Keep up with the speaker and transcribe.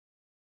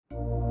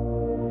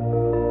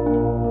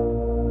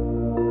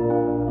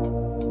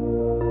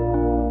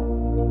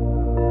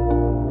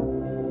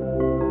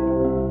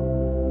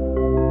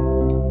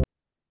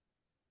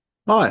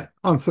Hi,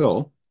 I'm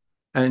Phil,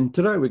 and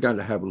today we're going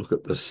to have a look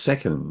at the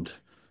second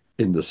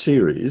in the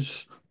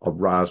series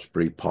of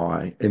Raspberry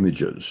Pi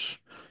images.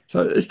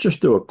 So let's just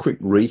do a quick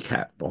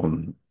recap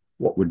on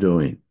what we're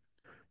doing.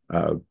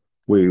 Uh,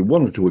 we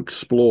wanted to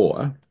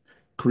explore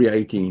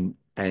creating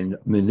and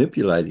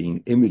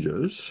manipulating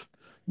images,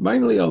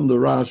 mainly on the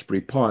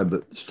Raspberry Pi,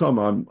 but this time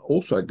I'm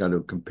also going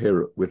to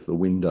compare it with the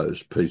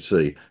Windows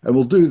PC, and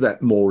we'll do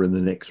that more in the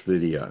next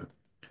video.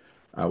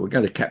 We're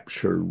going to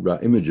capture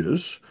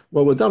images.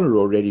 Well, we've done it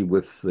already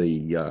with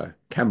the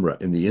camera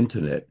in the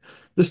internet.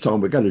 This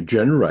time we're going to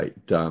generate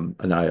an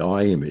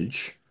AI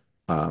image,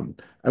 and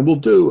we'll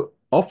do it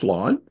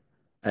offline.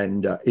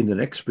 And in the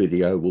next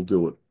video, we'll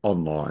do it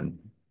online.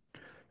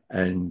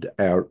 And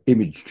our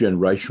image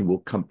generation will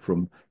come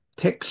from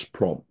text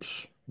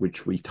prompts,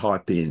 which we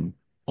type in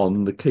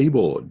on the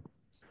keyboard.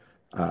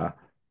 Uh,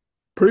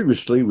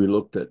 Previously, we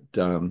looked at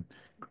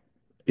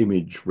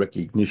image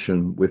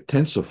recognition with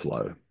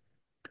TensorFlow.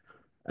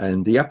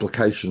 And the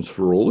applications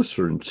for all this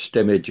are in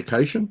STEM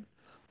education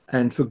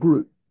and for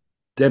group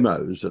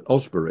demos at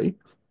Osbury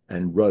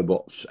and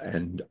robots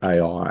and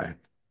AI.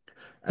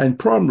 And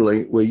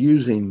primarily, we're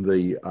using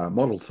the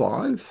Model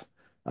 5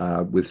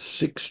 with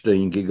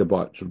 16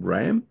 gigabytes of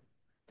RAM.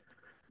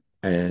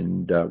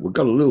 And we've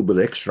got a little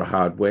bit extra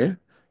hardware.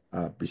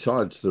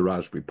 Besides the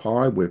Raspberry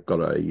Pi, we've got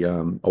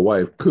a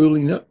way of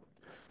cooling it,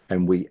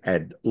 and we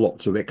add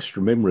lots of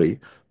extra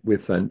memory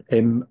with an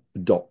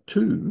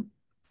M.2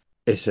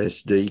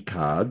 SSD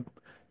card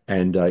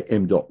and a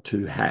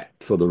M.2 hat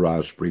for the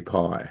Raspberry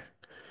Pi.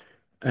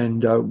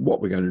 And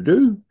what we're going to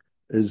do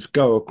is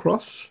go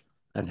across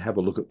and have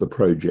a look at the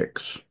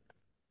projects.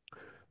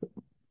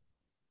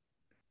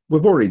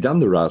 We've already done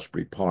the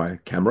Raspberry Pi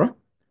camera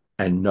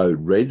and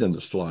Node-RED and the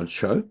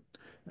slideshow.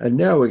 And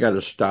now we're going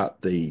to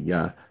start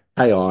the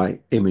AI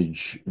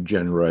image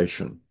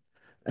generation.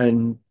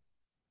 And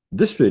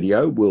this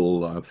video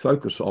will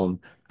focus on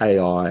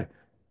AI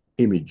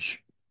image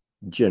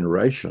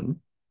generation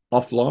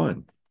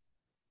offline.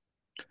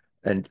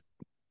 And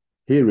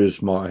here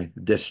is my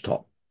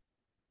desktop.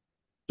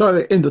 So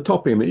in the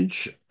top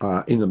image,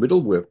 in the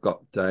middle, we've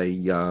got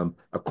a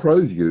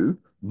CrowView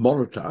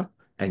monitor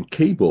and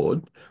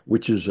keyboard,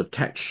 which is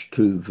attached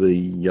to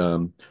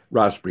the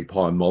Raspberry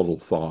Pi Model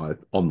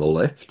 5 on the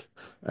left,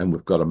 and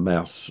we've got a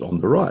mouse on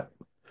the right.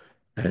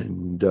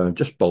 And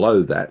just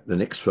below that, the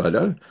next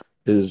photo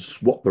is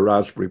what the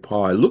Raspberry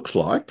Pi looks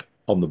like.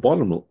 On the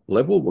bottom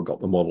level, we've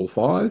got the Model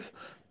 5,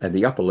 and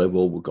the upper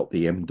level, we've got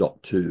the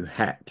M.2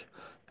 hat.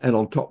 And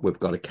on top, we've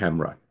got a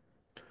camera.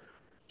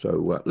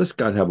 So let's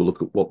go and have a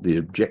look at what the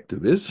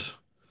objective is.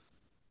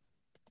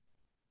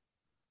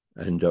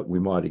 And we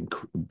might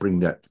bring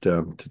that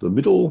to the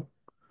middle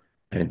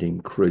and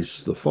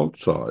increase the font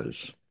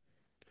size.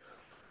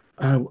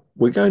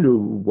 We're going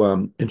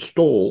to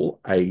install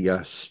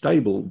a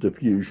Stable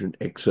Diffusion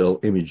XL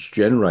image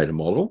generator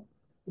model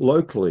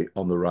locally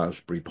on the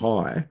Raspberry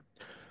Pi.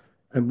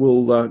 And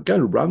we'll go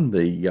to run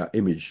the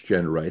image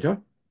generator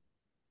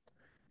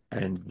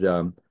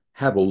and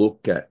have a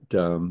look at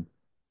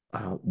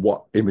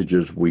what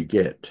images we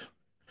get.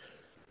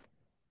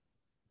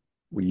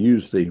 We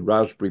use the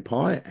Raspberry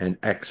Pi and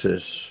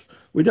access.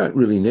 We don't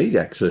really need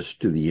access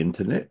to the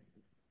internet.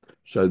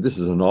 So this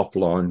is an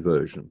offline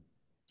version.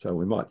 So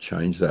we might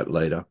change that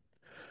later.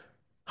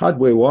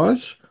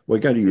 Hardware-wise, we're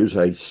going to use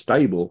a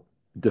Stable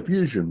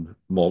Diffusion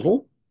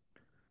model.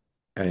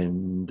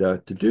 And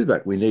to do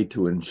that, we need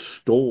to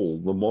install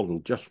the model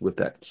just with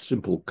that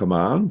simple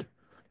command.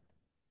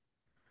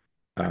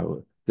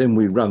 Then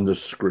we run the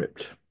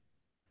script.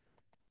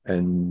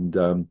 And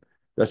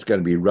that's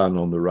going to be run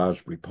on the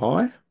Raspberry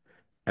Pi.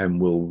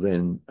 And we'll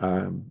then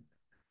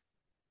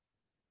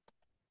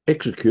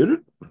execute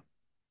it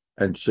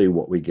and see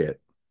what we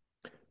get.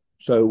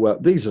 So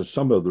these are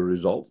some of the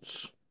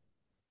results.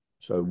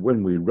 So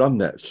when we run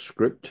that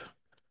script,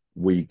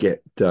 we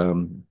get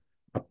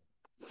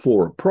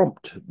for a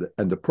prompt,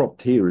 and the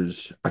prompt here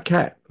is a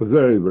cat, a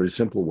very, very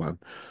simple one.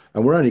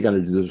 And we're only going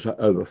to do this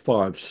over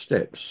 5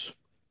 steps.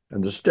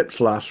 And the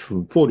steps last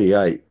from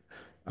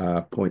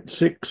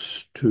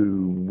 48.6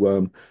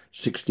 to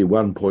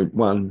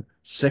 61.1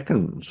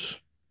 seconds.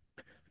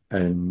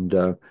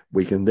 And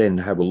we can then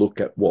have a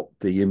look at what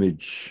the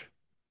image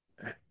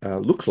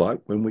looks like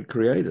when we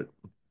create it.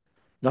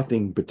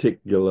 Nothing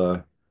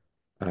particular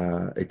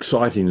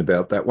exciting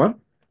about that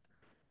one,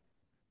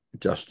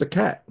 just a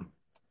cat.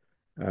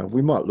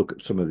 We might look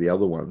at some of the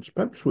other ones.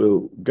 Perhaps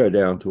we'll go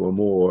down to a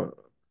more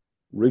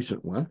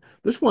recent one.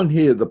 This one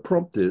here, the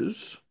prompt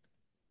is,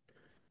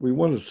 we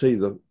want to see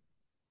the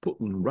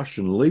Putin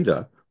Russian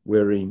leader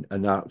wearing a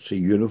Nazi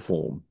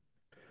uniform.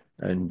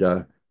 And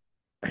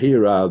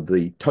here are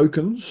the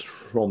tokens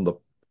from the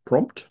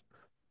prompt.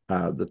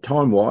 The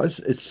time-wise,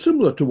 it's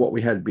similar to what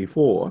we had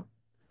before.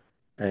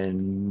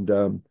 And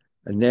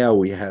now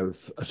we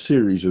have a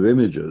series of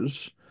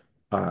images.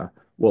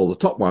 Well, the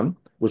top one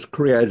was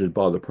created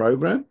by the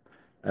program,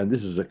 and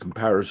this is a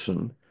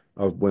comparison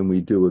of when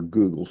we do a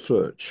Google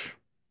search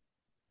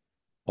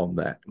on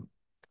that.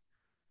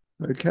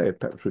 Okay,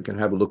 perhaps we can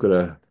have a look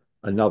at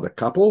another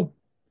couple.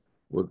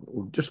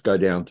 We'll just go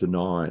down to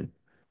 9.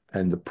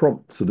 And the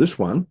prompt for this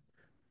one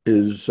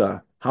is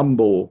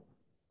humble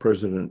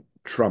President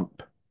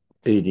Trump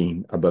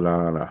eating a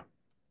banana.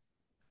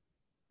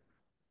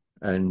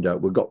 And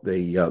we've got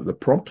the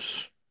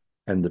prompts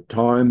and the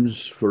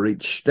times for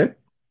each step.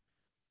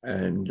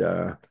 And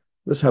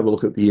let's have a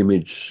look at the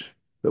image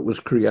that was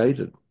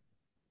created.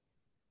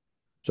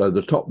 So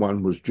the top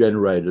one was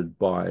generated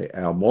by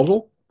our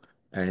model,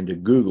 and a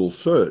Google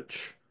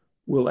search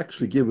will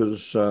actually give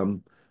us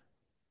some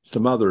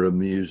other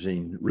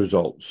amusing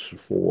results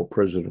for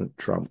President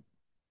Trump.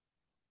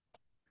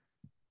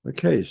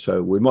 Okay,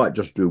 so we might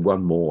just do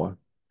one more.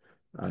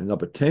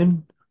 Number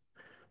 10,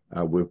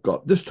 we've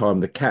got this time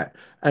the cat,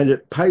 and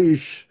it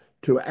pays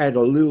to add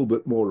a little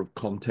bit more of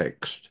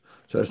context.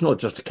 So it's not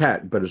just a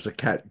cat, but it's a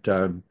cat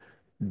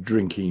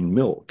drinking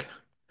milk.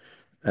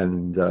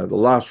 And the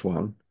last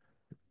one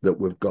that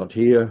we've got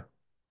here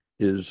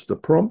is the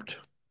prompt,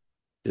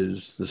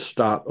 is the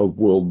start of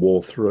World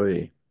War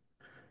III.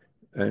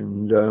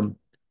 And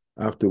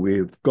after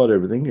we've got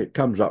everything, it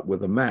comes up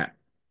with a map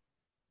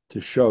to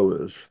show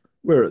us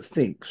where it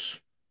thinks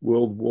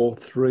World War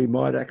III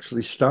might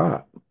actually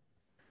start.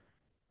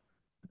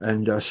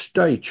 And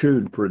stay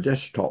tuned for a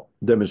desktop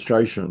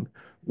demonstration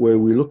where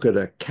we look at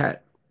a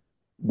cat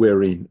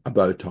wearing a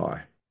bow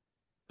tie.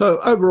 So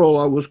overall,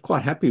 I was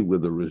quite happy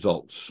with the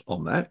results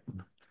on that.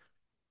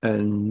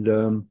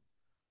 And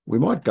we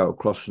might go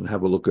across and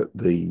have a look at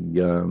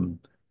the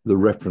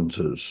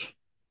references.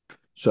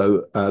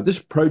 So this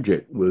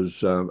project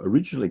was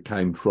originally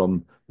came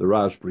from the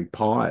Raspberry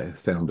Pi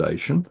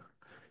Foundation,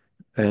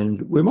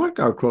 and we might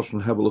go across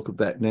and have a look at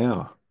that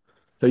now.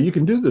 So you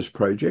can do this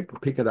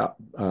project, pick it up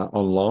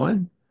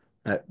online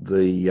at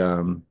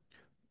the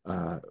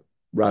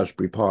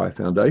Raspberry Pi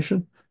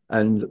Foundation,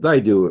 and they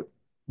do it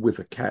with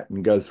a cat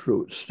and go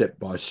through it step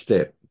by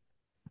step.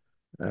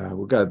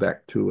 We'll go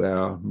back to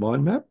our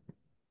mind map,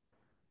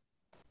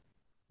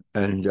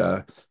 and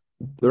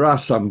there are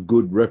some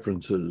good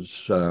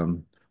references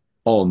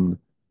on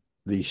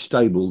the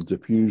Stable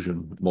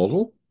Diffusion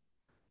model.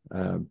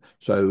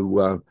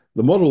 So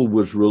the model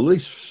was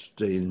released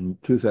in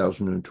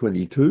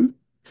 2022,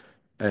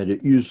 and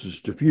it uses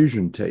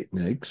diffusion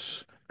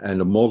techniques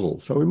and a model.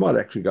 So we might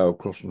actually go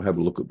across and have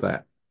a look at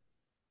that.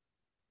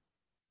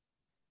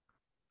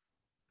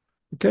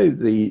 Okay,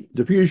 the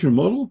diffusion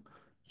model.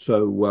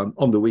 So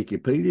on the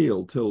Wikipedia,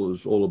 it'll tell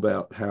us all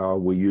about how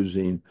we're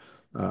using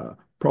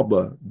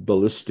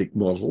probabilistic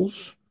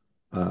models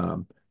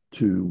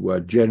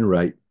to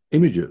generate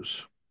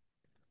images.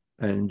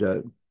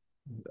 And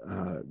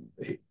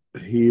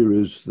here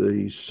is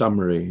the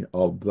summary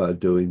of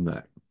doing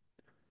that.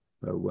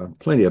 So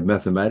plenty of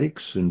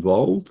mathematics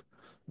involved,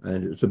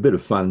 and it's a bit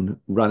of fun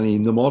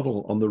running the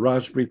model on the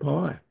Raspberry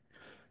Pi.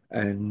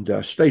 And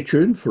stay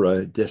tuned for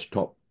a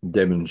desktop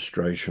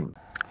demonstration.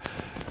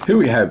 Here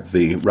we have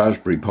the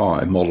Raspberry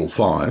Pi Model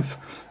 5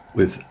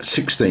 with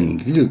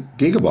 16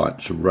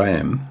 gigabytes of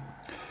RAM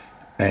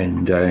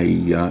and a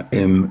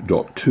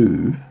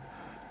M.2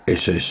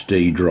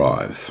 SSD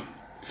drive.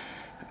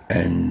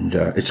 And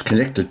it's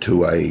connected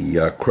to a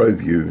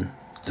CrowView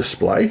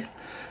display.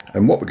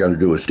 And what we're going to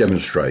do is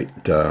demonstrate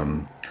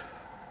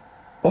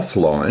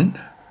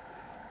offline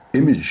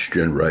image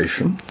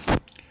generation.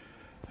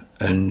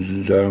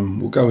 And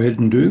we'll go ahead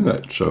and do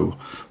that. So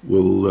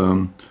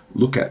we'll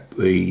look at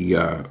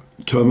the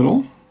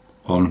terminal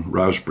on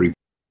Raspberry.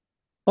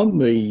 On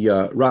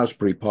the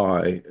Raspberry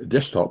Pi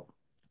desktop,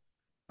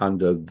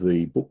 under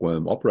the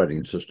Bookworm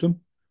Operating System,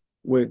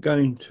 we're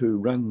going to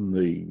run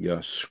the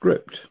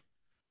script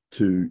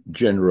to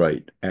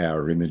generate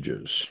our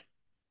images.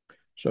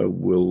 So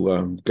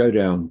we'll go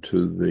down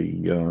to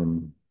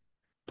the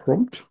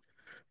prompt.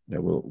 Now,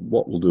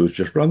 what we'll do is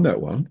just run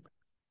that one,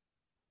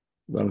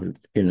 run it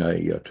in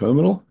a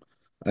terminal,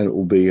 and it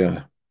will be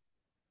a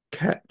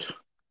cat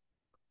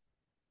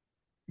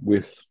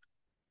with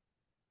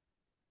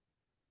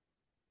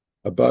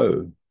a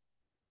bow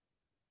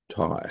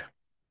tie.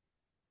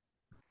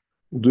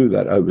 We'll do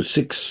that over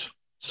 6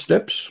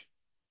 steps,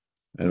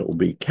 and it will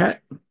be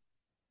cat,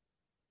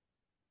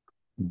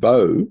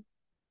 bow,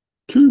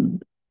 2,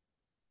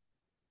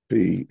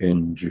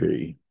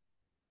 PNG.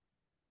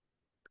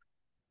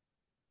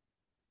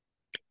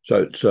 So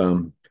it's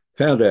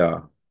found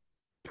our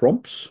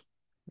prompts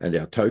and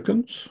our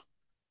tokens,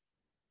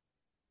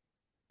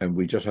 and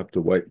we just have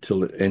to wait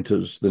till it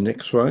enters the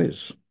next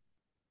phase.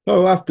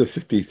 So after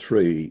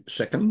 53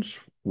 seconds,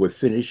 we've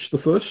finished the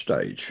first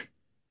stage.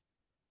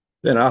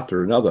 Then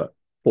after another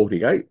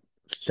 48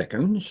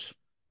 seconds,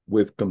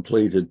 we've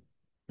completed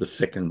the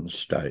second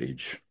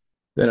stage.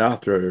 Then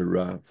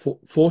after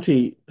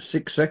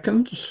 46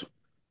 seconds,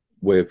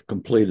 we've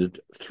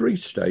completed 3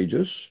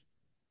 stages,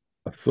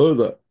 a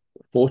further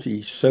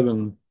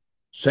 47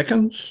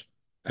 seconds,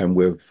 and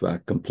we've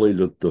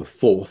completed the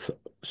 4th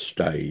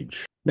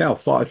stage. Now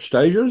 5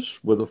 stages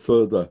with a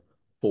further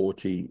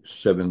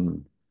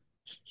 47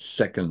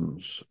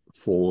 seconds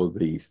for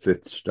the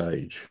 5th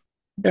stage.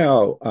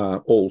 Now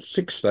all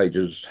 6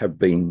 stages have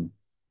been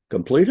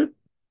completed.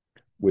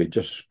 we're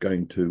just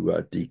going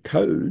to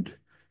decode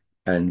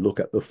and look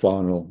at the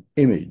final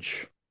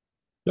image.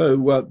 So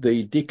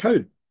the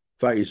decode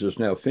phase is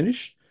now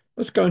finished.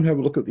 Let's go and have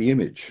a look at the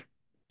image.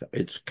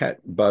 It's cat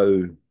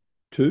bow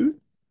 2,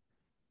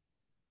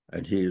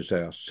 and here's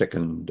our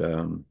second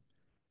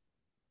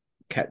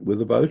cat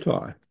with a bow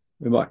tie.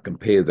 We might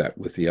compare that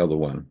with the other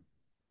one,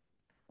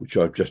 which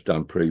I've just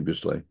done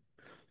previously.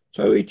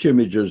 So each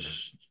image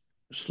is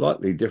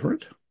slightly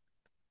different.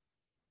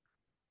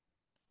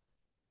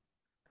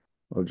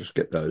 I'll just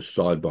get those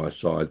side by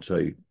side so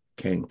you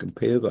can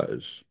compare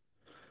those.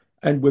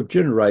 And we've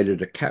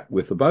generated a cat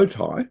with a bow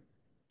tie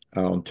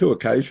on 2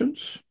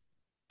 occasions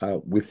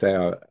with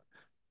our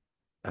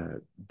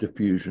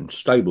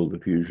Stable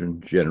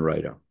Diffusion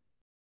generator.